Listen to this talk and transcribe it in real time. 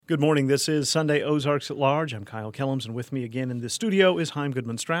Good morning. This is Sunday Ozarks at Large. I'm Kyle Kellums, and with me again in the studio is Chaim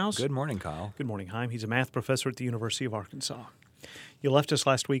Goodman-Strauss. Good morning, Kyle. Good morning, Chaim. He's a math professor at the University of Arkansas. You left us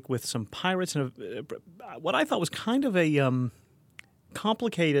last week with some pirates and what I thought was kind of a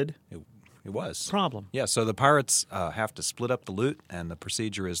complicated It was. problem. Yeah, so the pirates have to split up the loot, and the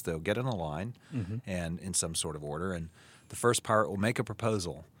procedure is they'll get in a line and in some sort of order, and the first pirate will make a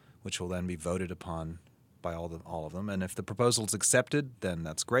proposal, which will then be voted upon by all of them. And if the proposal is accepted, then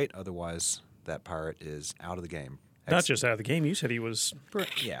that's great. Otherwise, that pirate is out of the game. Not just out of the game. You said he was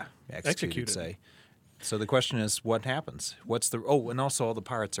executed. Say. So the question is, what happens? And also all the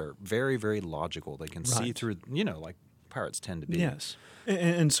pirates are very, very logical. They can see through, like pirates tend to be. Yes.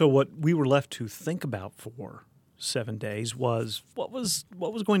 And so what we were left to think about for 7 days was what was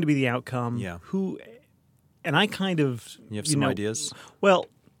going to be the outcome. Yeah. And I kind of... You have some ideas? Well,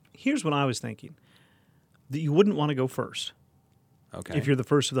 here's what I was thinking. That you wouldn't want to go first. Okay. If you're the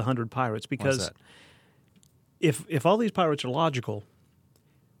first of the 100 pirates. Because if all these pirates are logical,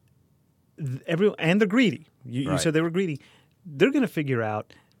 and they're greedy, you said they were greedy, they're going to figure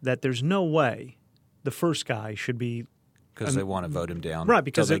out that there's no way the first guy should be... Because they want to vote him down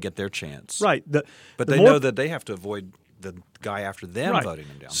because until they get their chance. Right. But they know that they have to avoid the guy after them voting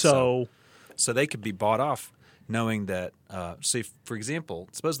him down. So they could be bought off knowing that, say, for example,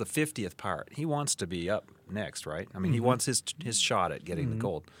 suppose the 50th pirate, he wants to be up next, right? I mean, he wants his shot at getting the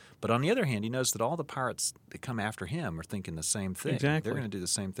gold. But on the other hand, he knows that all the pirates that come after him are thinking the same thing. Exactly. They're going to do the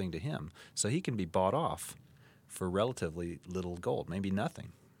same thing to him. So he can be bought off for relatively little gold, maybe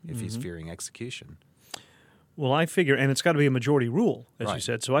nothing, if he's fearing execution. Well, I figure, and it's got to be a majority rule, as you Right.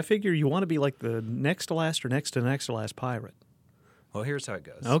 said. So I figure you want to be like the next to last or next to next to last pirate. Well, here's how it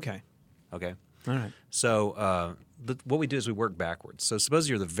goes. Okay. Okay. All right. So what we do is we work backwards. So suppose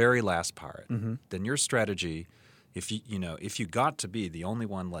you're the very last pirate. Then your strategy, if you got to be the only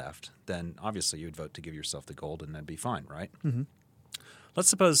one left, then obviously you would vote to give yourself the gold, and that'd be fine, right? Let's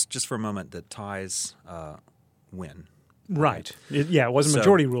suppose just for a moment that ties win. Right. It wasn't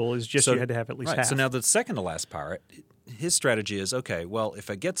majority rule. It's just you had to have at least half. So now the second to last pirate, his strategy is, okay, well,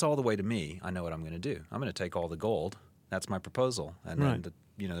 if it gets all the way to me, I know what I'm going to do. I'm going to take all the gold. That's my proposal. And then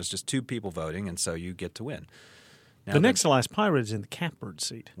there's just two people voting, and so you get to win. Now, the next to last pirate is in the catbird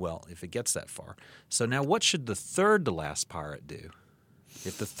seat. Well, if it gets that far. So now what should the third to last pirate do?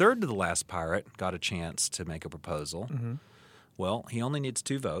 If the third to the last pirate got a chance to make a proposal, well, he only needs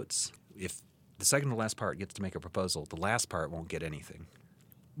 2 votes. If the second to last pirate gets to make a proposal, the last pirate won't get anything.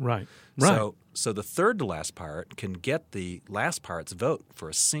 Right. So the third to last pirate can get the last pirate's vote for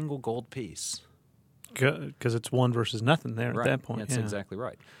a single gold piece. Because it's one versus nothing there at that point. That's exactly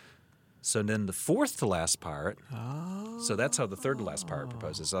right. So then the fourth to last pirate, so that's how the third to last pirate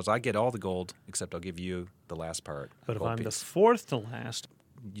proposes. So I get all the gold, except I'll give you the last pirate. But if I'm piece. the fourth to last...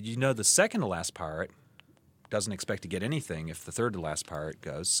 the second to last pirate doesn't expect to get anything if the third to last pirate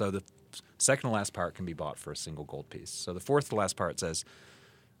goes. So the second to last pirate can be bought for a single gold piece. So the fourth to last pirate says,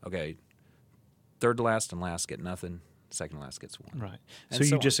 okay, third to last and last get nothing. Second to last gets 1. Right. And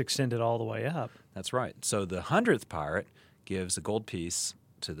So you just extend it all the way up. That's right. So the 100th pirate gives a gold piece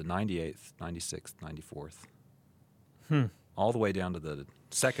to the 98th, 96th, 94th. All the way down to the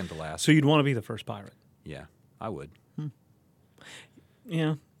second to last. So you'd want to be the first pirate. Yeah, I would.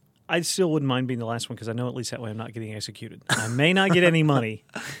 Yeah. I still wouldn't mind being the last one because I know at least that way I'm not getting executed. I may not get any money,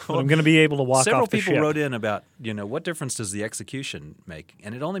 but I'm going to be able to walk Several off the people ship. wrote in about, what difference does the execution make?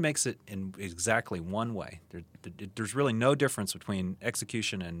 And it only makes it in exactly one way. There's really no difference between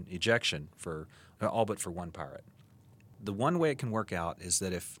execution and ejection for all but for one pirate. The one way it can work out is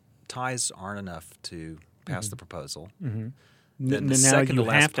that if ties aren't enough to pass the proposal, then the second to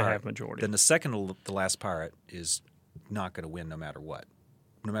last pirate, have majority. Then the second to the last pirate is not going to win no matter what.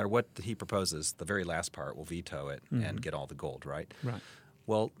 No matter what he proposes, the very last pirate will veto it and get all the gold, right? Right.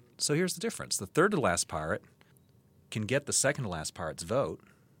 Well, so here's the difference. The third to last pirate can get the second to last pirate's vote,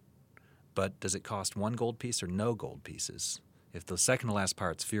 but does it cost 1 gold piece or no gold pieces? If the second to last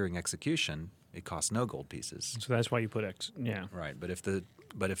pirate's fearing execution, it costs no gold pieces. So that's why you put X. Yeah. Right. But if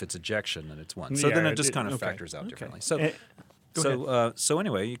it's ejection, then it's 1. So then it just kind of factors out differently. So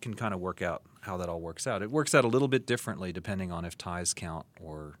anyway, you can kind of work out how that all works out. It works out a little bit differently depending on if ties count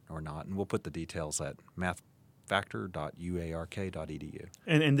or not, and we'll put the details at mathfactor.uark.edu.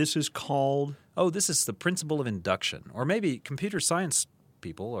 And this is called? Oh, this is the principle of induction, or maybe computer science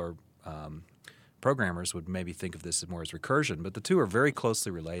people or programmers would maybe think of this more as recursion, but the two are very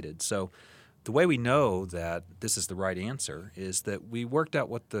closely related. So the way we know that this is the right answer is that we worked out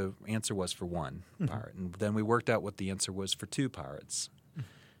what the answer was for 1 pirate, and then we worked out what the answer was for 2 pirates,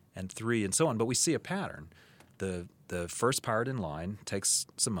 and 3, and so on. But we see a pattern the first pirate in line takes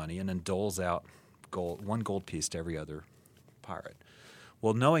some money and then doles out one gold piece to every other pirate.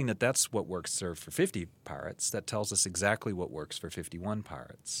 Well, knowing that that's what works for 50 pirates, that tells us exactly what works for 51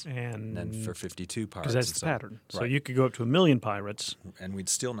 pirates. And then for 52 pirates. Because that's the pattern. So right. you could go up to 1 million pirates. And we'd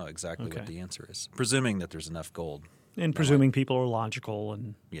still know exactly what the answer is, presuming that there's enough gold. And presuming people are logical.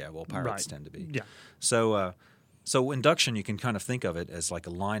 Yeah, well, pirates tend to be. Yeah. So induction, you can kind of think of it as like a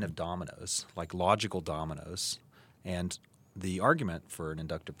line of dominoes, like logical dominoes. And the argument for an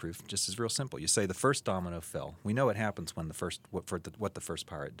inductive proof just is real simple. You say the first domino fell. We know what happens when what the first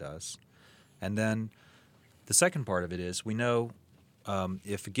pirate does. And then the second part of it is we know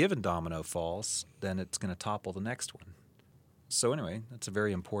if a given domino falls, then it's going to topple the next one. So anyway, that's a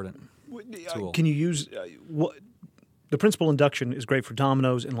very important tool. Can you use the principal induction is great for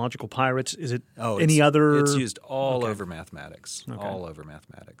dominoes and logical pirates. Is it any other? It's used all over mathematics. Okay. All over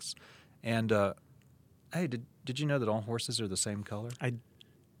mathematics. And hey, did you know that all horses are the same color? I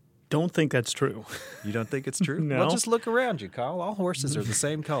don't think that's true. You don't think it's true? No. Well, just look around you, Kyle. All horses are the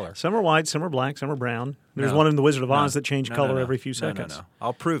same color. Some are white, some are black, some are brown. There's one in The Wizard of Oz that changed color every few seconds. No.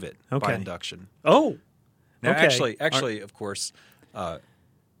 I'll prove it by induction. Oh, now, actually, of course,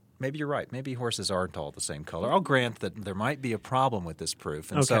 maybe you're right. Maybe horses aren't all the same color. I'll grant that there might be a problem with this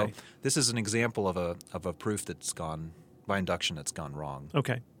proof. And so this is an example of a proof that's gone, by induction, that's gone wrong.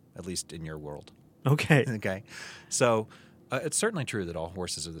 Okay. At least in your world. Okay. Okay. So it's certainly true that all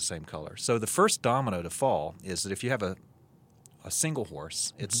horses are the same color. So the first domino to fall is that if you have a single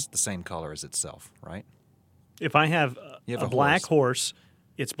horse, it's the same color as itself, right? If I have a black horse,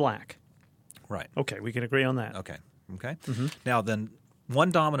 it's black. Right. Okay, we can agree on that. Okay. Mm-hmm. Now then,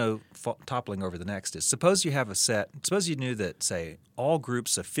 one domino toppling over the next is, suppose you knew that, say, all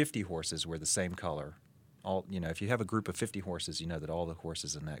groups of 50 horses were the same color. If you have a group of 50 horses, you know that all the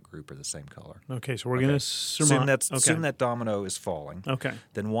horses in that group are the same color. Okay, so we're going to assume that domino is falling. Okay.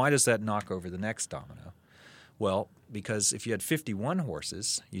 Then why does that knock over the next domino? Well, because if you had 51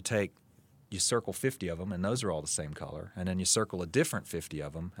 horses, you circle 50 of them, and those are all the same color. And then you circle a different 50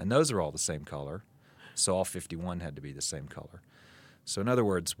 of them, and those are all the same color. So all 51 had to be the same color. So in other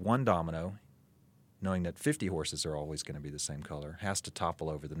words, one domino, knowing that 50 horses are always going to be the same color, has to topple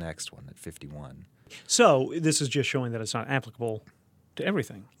over the next one at 51. So this is just showing that it's not applicable to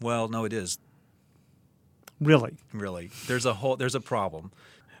everything. Well, no, it is. Really? There's a problem.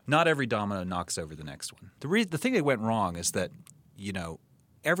 Not every domino knocks over the next one. The thing that went wrong is that,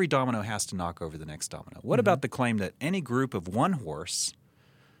 every domino has to knock over the next domino. What about the claim that any group of one horse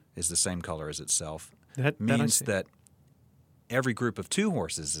is the same color as itself? That means that every group of two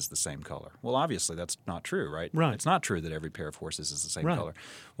horses is the same color. Well, obviously that's not true, right? Right. It's not true that every pair of horses is the same color.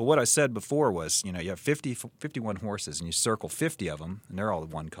 Well, what I said before was, you have 51 horses, and you circle 50 of them, and they're all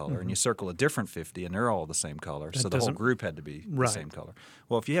one color, and you circle a different 50, and they're all the same color. So the whole group had to be the same color.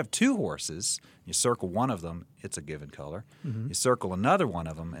 Well, if you have two horses, you circle one of them, it's a given color. You circle another one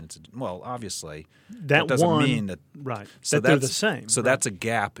of them, and obviously that doesn't mean that they're the same. So that's a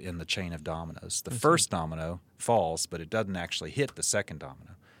gap in the chain of dominoes. The first domino falls, but it doesn't actually hit the second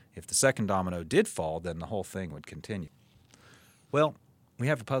domino. If the second domino did fall, then the whole thing would continue. Well, we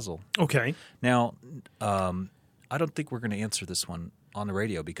have a puzzle. Okay. Now, I don't think we're going to answer this one on the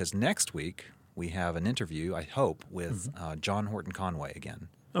radio because next week we have an interview, I hope, with John Horton Conway again.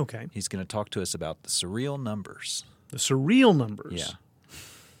 Okay. He's going to talk to us about the surreal numbers. The surreal numbers? Yeah.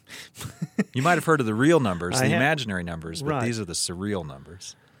 You might have heard of the real numbers, the imaginary numbers, but these are the surreal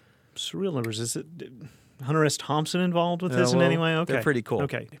numbers. Surreal numbers. Is it Hunter S. Thompson involved with this in any way? Okay. They're pretty cool.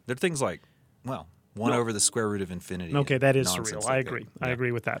 Okay. They're things like, 1 over the square root of infinity. Okay, that is surreal. I agree. I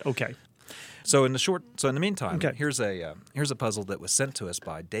agree with that. Okay. So in the meantime, here's a puzzle that was sent to us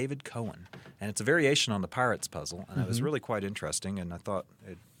by David Cohen, and it's a variation on the Pirates puzzle, and it was really quite interesting, and I thought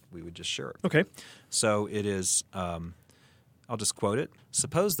we would just share it. Okay. So it is. I'll just quote it.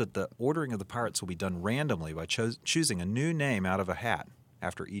 Suppose that the ordering of the pirates will be done randomly by choosing a new name out of a hat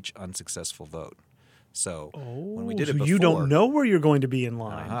after each unsuccessful vote. So when we did it before, you don't know where you're going to be in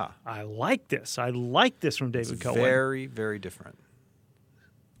line. I like this. from David Cohen. Very, very different.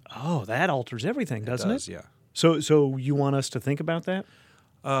 Oh, that alters everything, doesn't it? Yeah. So you want us to think about that?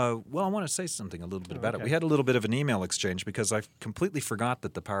 Well, I want to say something a little bit about it. We had a little bit of an email exchange because I completely forgot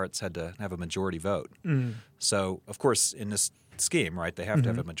that the pirates had to have a majority vote. So, of course, in this scheme, right, they have to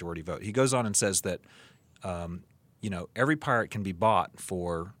have a majority vote. He goes on and says that, every pirate can be bought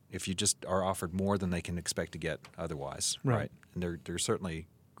for if you just are offered more than they can expect to get otherwise, right? And they're certainly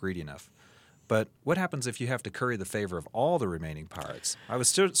greedy enough. But what happens if you have to curry the favor of all the remaining pirates? I was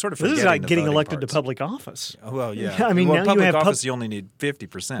sort of forgetting this is like getting elected parts. to public office. Oh, well, yeah. I mean, now public you have office, you only need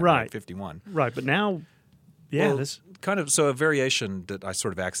 50%, right? 51. Right, but now Yeah, Well, this. kind of. So a variation that I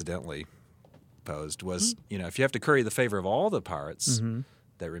sort of accidentally posed was, if you have to curry the favor of all the pirates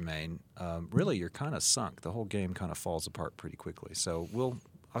that remain, really you're kind of sunk. The whole game kind of falls apart pretty quickly. So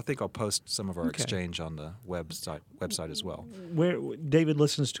I think I'll post some of our exchange on the website as well. Where David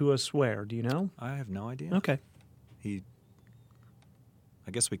listens to us? Where do you know? I have no idea. Okay.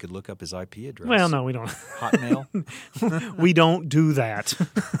 I guess we could look up his IP address. Well, no, we don't. Hotmail. We don't do that.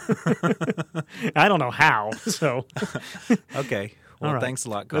 I don't know how. So. Okay. Well, All right. Thanks a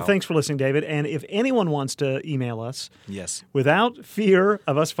lot, Kyle. Well, thanks for listening, David. And if anyone wants to email us, Yes. without fear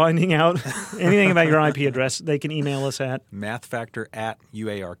of us finding out anything about your IP address, they can email us at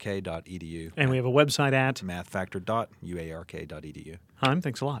mathfactor@uark.edu. and we have a website at mathfactor.uark.edu. Heim.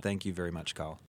 Thanks a lot. Thank you very much, Kyle.